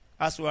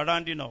as we are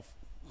rounding off.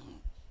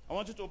 I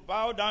want you to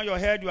bow down your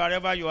head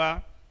wherever you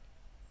are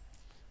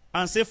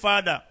and say,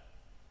 Father,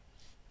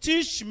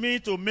 teach me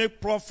to make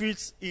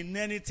profits in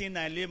anything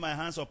I lay my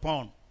hands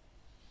upon.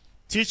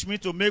 Teach me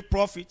to make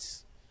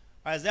profits.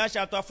 Isaiah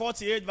chapter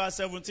 48 verse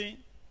 17.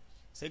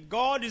 Say,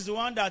 God is the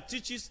one that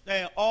teaches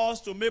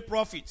us to make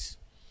profits.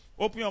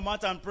 Open your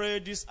mouth and pray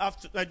this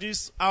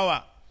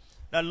hour.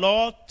 The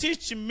Lord,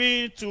 teach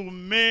me to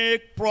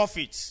make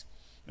profits.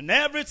 In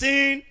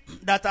everything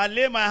that I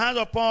lay my hands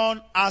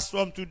upon as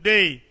from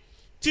today,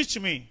 teach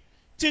me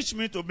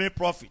to make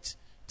profit.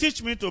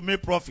 Teach me to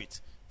make profit.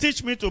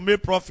 Teach me to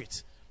make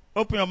profit.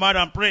 Open your mouth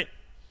and pray.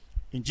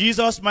 In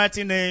Jesus'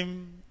 mighty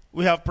name,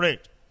 we have prayed.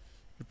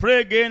 We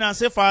pray again and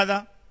say,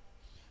 Father,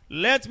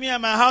 let me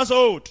and my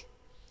household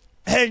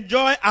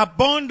enjoy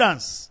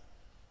abundance,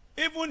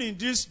 even in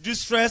this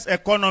distressed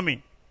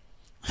economy.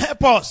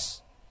 Help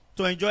us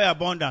to enjoy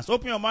abundance.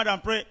 Open your mouth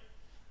and pray.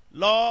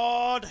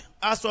 Lord,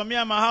 as for me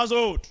and my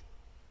household,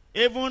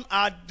 even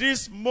at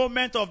this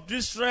moment of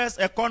distressed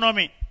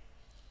economy,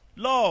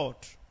 Lord,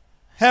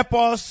 help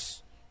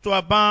us to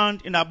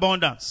abound in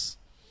abundance.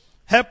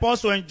 Help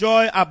us to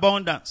enjoy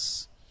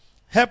abundance.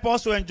 Help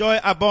us to enjoy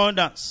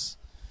abundance.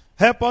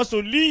 Help us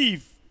to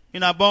live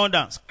in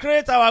abundance.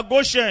 Create our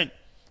Goshen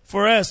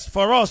for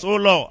us, O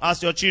Lord,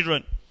 as your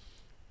children.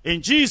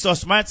 In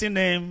Jesus' mighty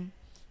name,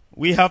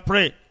 we have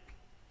prayed.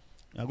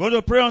 We are going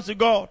to pray unto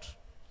God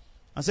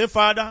and say,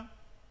 Father,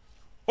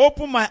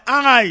 open my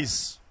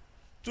eyes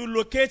to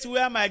locate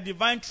where my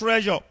divine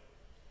treasure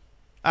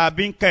are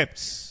being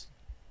kept.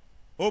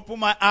 Open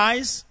my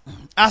eyes,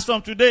 as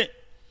from today,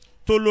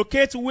 to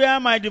locate where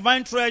my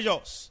divine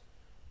treasures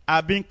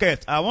are being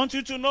kept. I want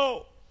you to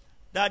know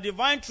that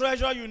divine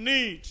treasure you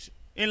need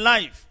in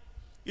life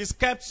is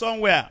kept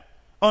somewhere.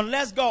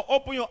 Unless God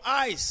open your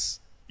eyes,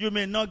 you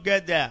may not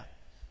get there.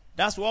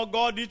 That's what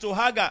God did to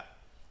Hagar.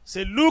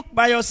 Say, look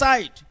by your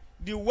side.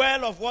 The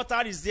well of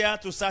water is there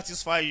to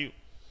satisfy you.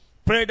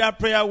 Pray that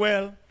prayer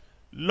well.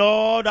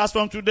 Lord, as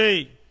from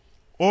today,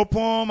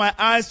 open my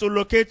eyes to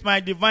locate my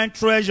divine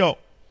treasure.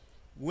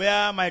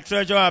 Where my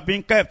treasure are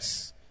being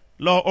kept.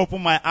 Lord,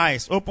 open my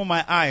eyes. Open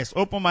my eyes.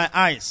 Open my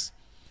eyes.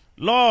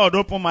 Lord,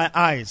 open my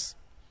eyes.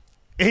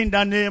 In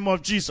the name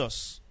of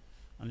Jesus.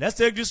 And let's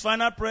take this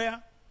final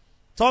prayer.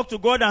 Talk to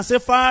God and say,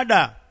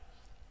 Father,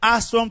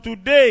 as from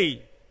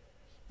today,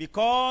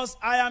 because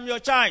I am your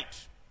child,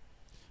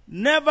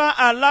 never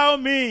allow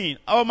me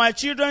or my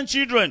children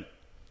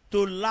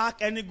to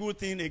lack any good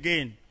thing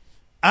again.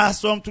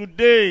 As from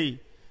today,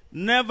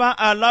 never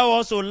allow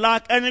us to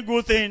lack any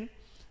good thing,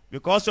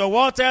 because your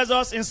word tells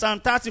us in Psalm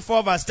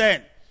 34 verse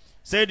 10,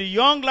 say, the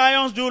young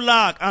lions do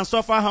lack and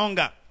suffer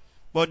hunger,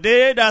 but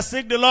they that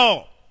seek the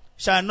Lord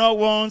shall not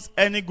want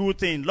any good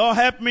thing. Lord,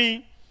 help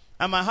me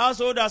and my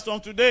household as from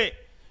today,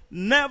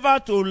 never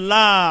to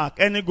lack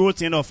any good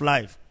thing of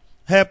life.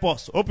 Help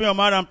us. Open your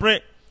mouth and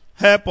pray.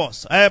 Help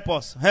us, help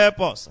us, help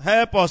us,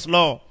 help us,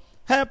 Lord.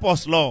 Help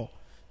us, Lord.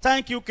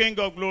 Thank you, King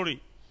of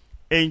glory.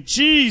 In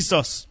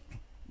Jesus'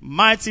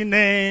 mighty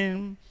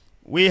name,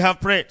 we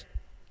have prayed.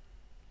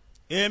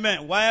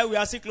 Amen. While we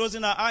are still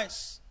closing our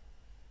eyes,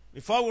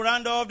 Before we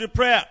round off the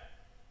prayer,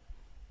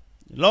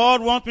 the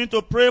Lord wants me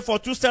to pray for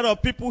two sets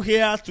of people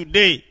here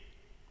today.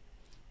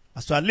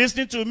 As you are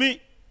listening to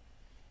me,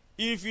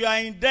 if you are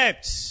in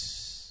debt,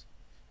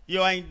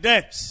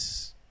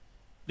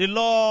 the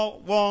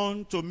Lord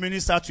wants to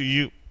minister to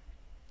you.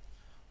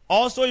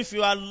 Also, if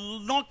you are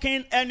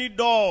knocking any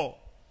door,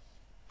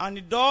 and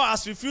the door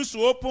has refused to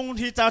open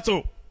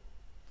hitherto,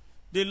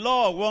 the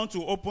Lord wants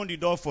to open the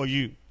door for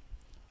you.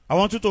 I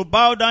want you to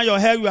bow down your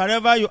head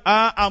wherever you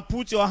are and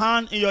put your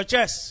hand in your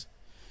chest.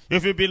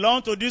 If you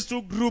belong to these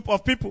two groups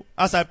of people,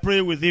 as I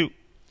pray with you.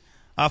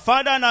 Our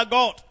Father and our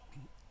God,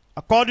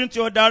 according to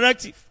your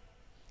directive,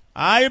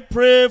 I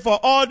pray for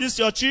all these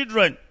your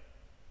children,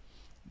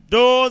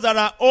 those that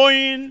are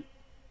owing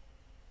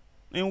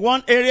in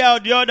one area or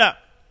the other.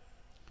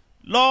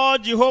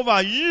 Lord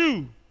Jehovah,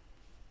 you,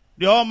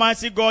 the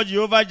Almighty God,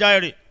 Jehovah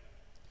Jireh,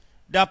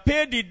 that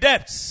paid the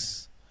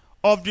debts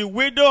of the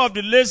widow of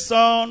the late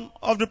son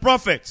of the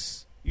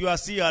prophets, you are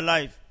still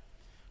alive.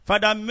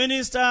 Father,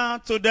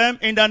 minister to them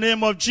in the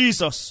name of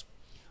Jesus.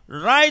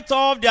 Write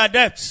off their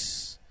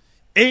debts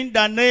in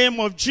the name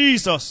of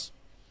Jesus,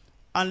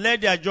 and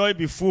let their joy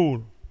be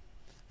full.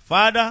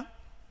 Father,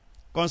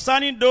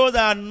 concerning those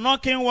that are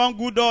knocking one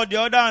good door, the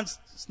other and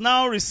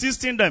now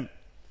resisting them,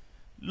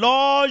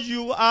 Lord,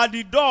 you are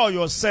the door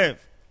yourself.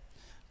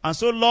 And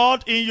so,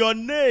 Lord, in your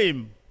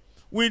name,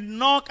 we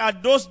knock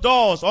at those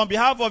doors on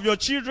behalf of your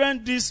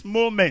children this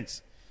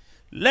moment.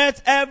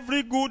 Let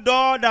every good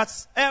door that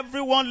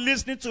everyone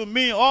listening to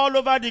me all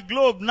over the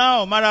globe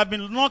now might have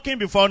been knocking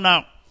before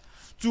now,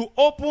 to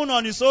open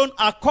on its own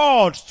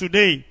accord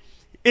today,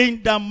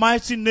 in the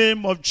mighty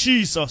name of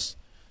Jesus.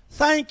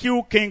 Thank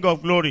you, King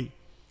of Glory.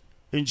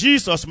 In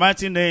Jesus'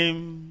 mighty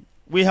name,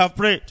 we have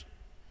prayed.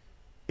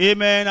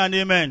 Amen and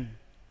amen.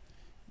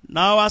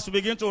 Now, as we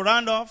begin to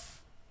round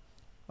off,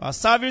 our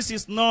service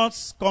is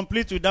not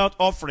complete without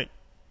offering.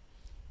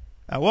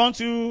 I want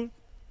you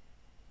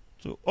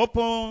to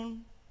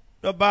open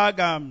the bag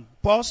and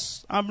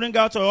purse and bring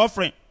out your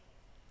offering.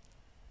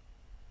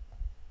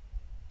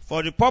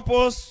 For the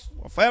purpose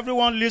of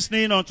everyone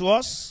listening unto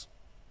us,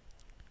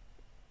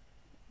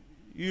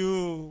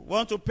 you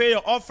want to pay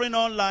your offering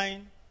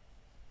online,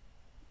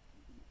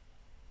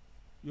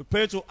 you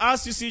pay to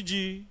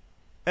RCCG,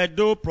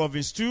 Edo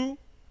Province 2,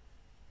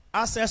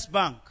 Access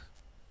Bank,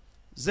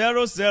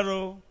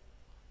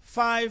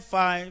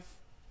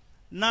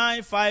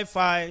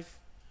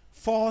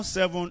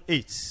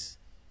 0055955478.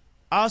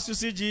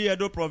 RCCG,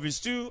 Edo Province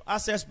 2,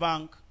 Access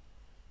Bank,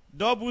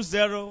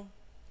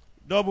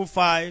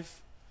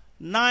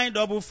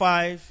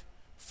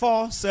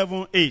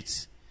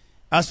 0055955478.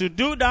 As you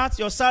do that,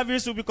 your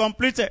service will be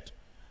completed,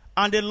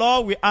 and the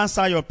Lord will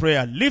answer your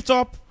prayer. Lift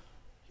up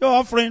your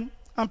offering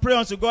and pray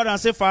unto God and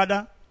say,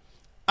 Father,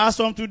 as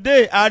from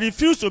today, I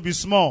refuse to be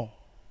small.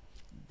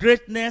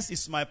 Greatness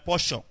is my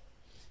portion.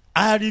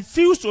 I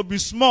refuse to be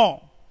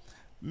small.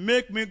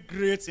 Make me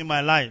great in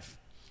my life.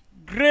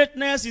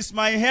 Greatness is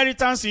my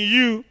inheritance in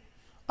you.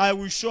 I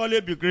will surely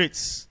be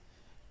great.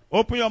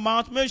 Open your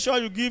mouth. Make sure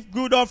you give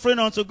good offering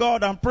unto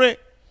God and pray.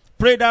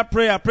 Pray that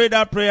prayer. Pray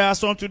that prayer.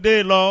 As from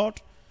today, Lord,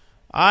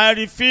 I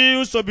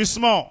refuse to be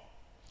small.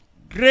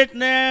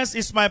 Greatness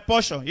is my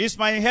portion. It's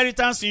my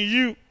inheritance in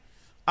you.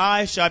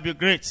 I shall be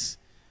great.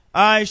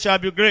 I shall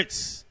be great.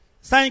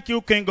 Thank you,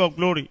 King of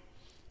Glory.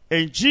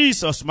 In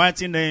Jesus'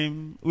 mighty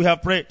name, we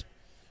have prayed.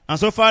 And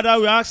so, Father,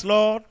 we ask,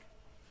 Lord,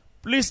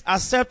 please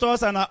accept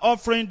us and our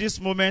offering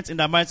this moment in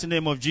the mighty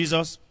name of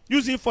Jesus.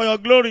 Use it for your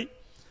glory.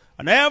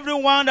 And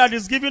everyone that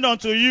is given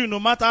unto you, no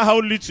matter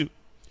how little,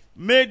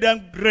 make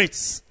them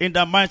great in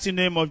the mighty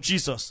name of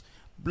Jesus.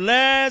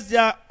 Bless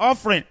their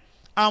offering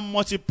and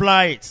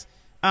multiply it,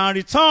 and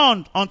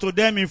return unto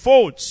them in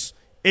folds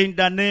in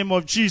the name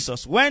of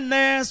Jesus. When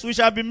next we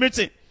shall be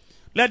meeting,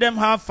 let them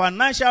have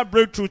financial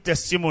breakthrough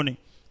testimony.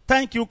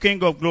 Thank you,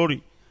 King of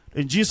Glory.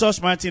 In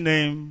Jesus' mighty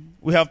name,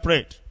 we have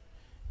prayed.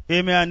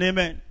 Amen and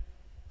amen.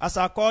 As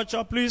our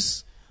culture,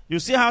 please, you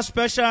see how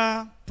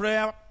special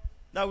prayer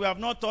that we have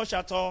not touched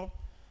at all.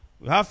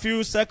 We have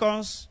few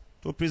seconds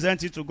to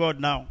present it to God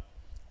now.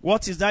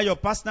 What is that your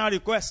personal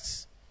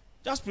request?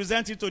 Just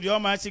present it to the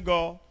Almighty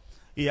God.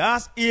 He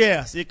has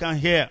ears, he can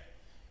hear.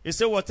 He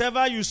said,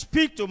 whatever you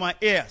speak to my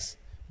ears,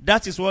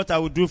 that is what I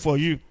will do for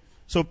you.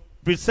 So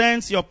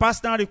present your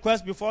personal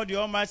request before the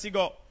Almighty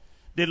God,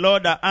 the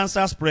Lord that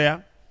answers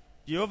prayer.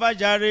 Jehovah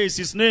Jireh is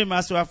his name,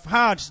 as you have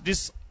heard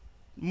this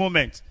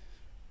moment.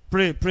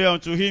 Pray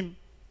unto him.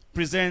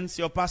 Present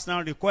your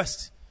personal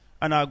request,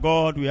 and our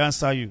God will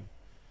answer you.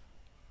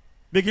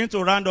 Begin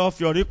to round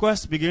off your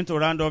request. Begin to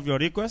round off your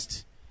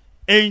request.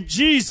 In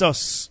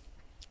Jesus'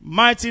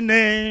 mighty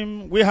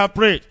name, we have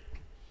prayed.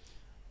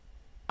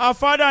 Our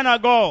Father and our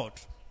God,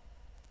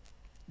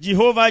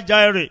 Jehovah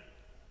Jireh,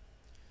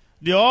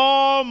 the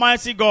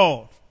Almighty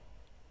God,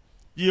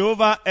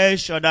 Jehovah El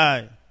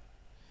Shaddai,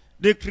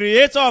 the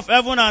creator of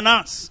heaven and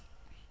earth,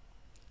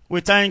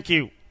 we thank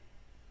you.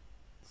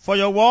 For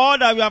your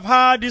word that we have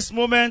heard this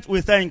moment,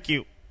 we thank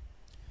you.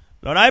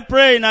 Lord, I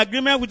pray in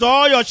agreement with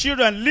all your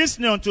children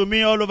listening to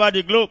me all over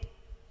the globe.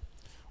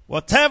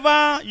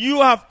 Whatever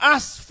you have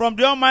asked from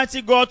the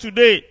Almighty God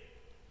today,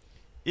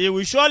 He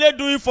will surely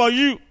do it for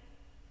you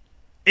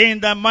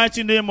in the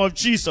mighty name of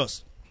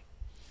Jesus.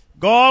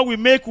 God will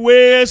make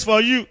ways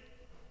for you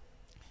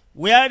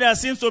where there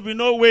seems to be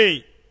no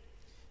way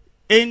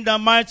in the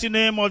mighty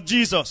name of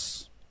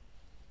Jesus.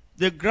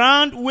 The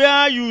ground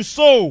where you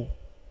sow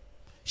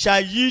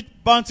shall yield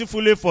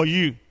bountifully for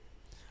you.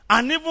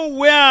 And even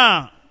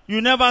where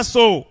you never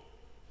sow,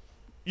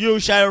 you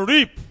shall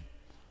reap.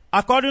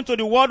 According to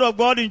the word of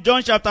God in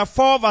John chapter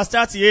 4 verse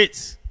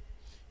 38,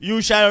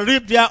 you shall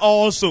reap there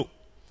also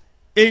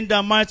in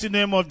the mighty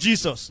name of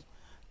Jesus.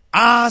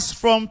 As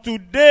from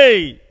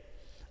today,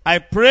 I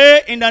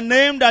pray in the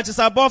name that is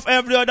above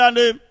every other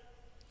name,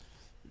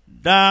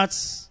 that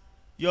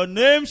your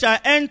name shall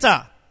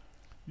enter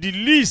the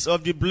list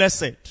of the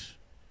blessed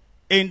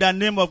in the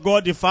name of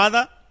God the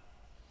Father,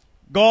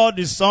 God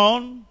the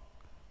Son,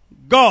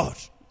 God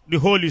the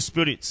Holy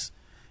Spirit.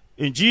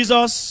 In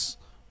Jesus'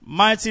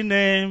 mighty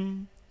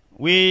name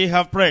we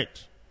have prayed.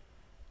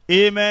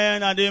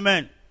 Amen and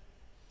amen.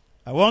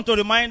 I want to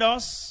remind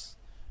us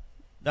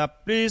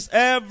that please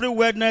every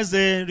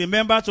Wednesday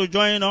remember to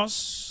join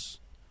us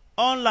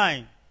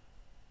online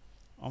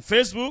on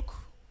Facebook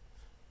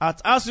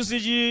at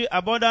RCCG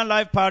Abundant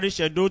Life Parish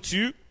Edo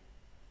 2,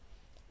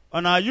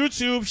 on our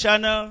YouTube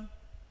channel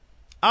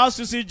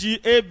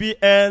RCCG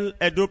ABL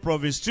Edo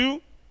Province 2.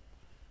 You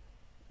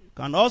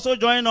can also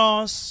join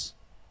us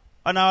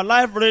on our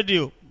live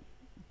radio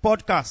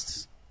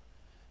podcast.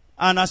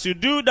 And as you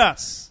do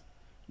that,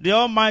 the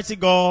Almighty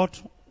God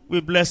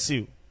will bless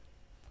you.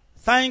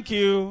 Thank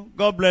you.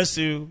 God bless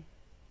you.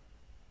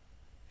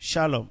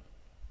 Shalom.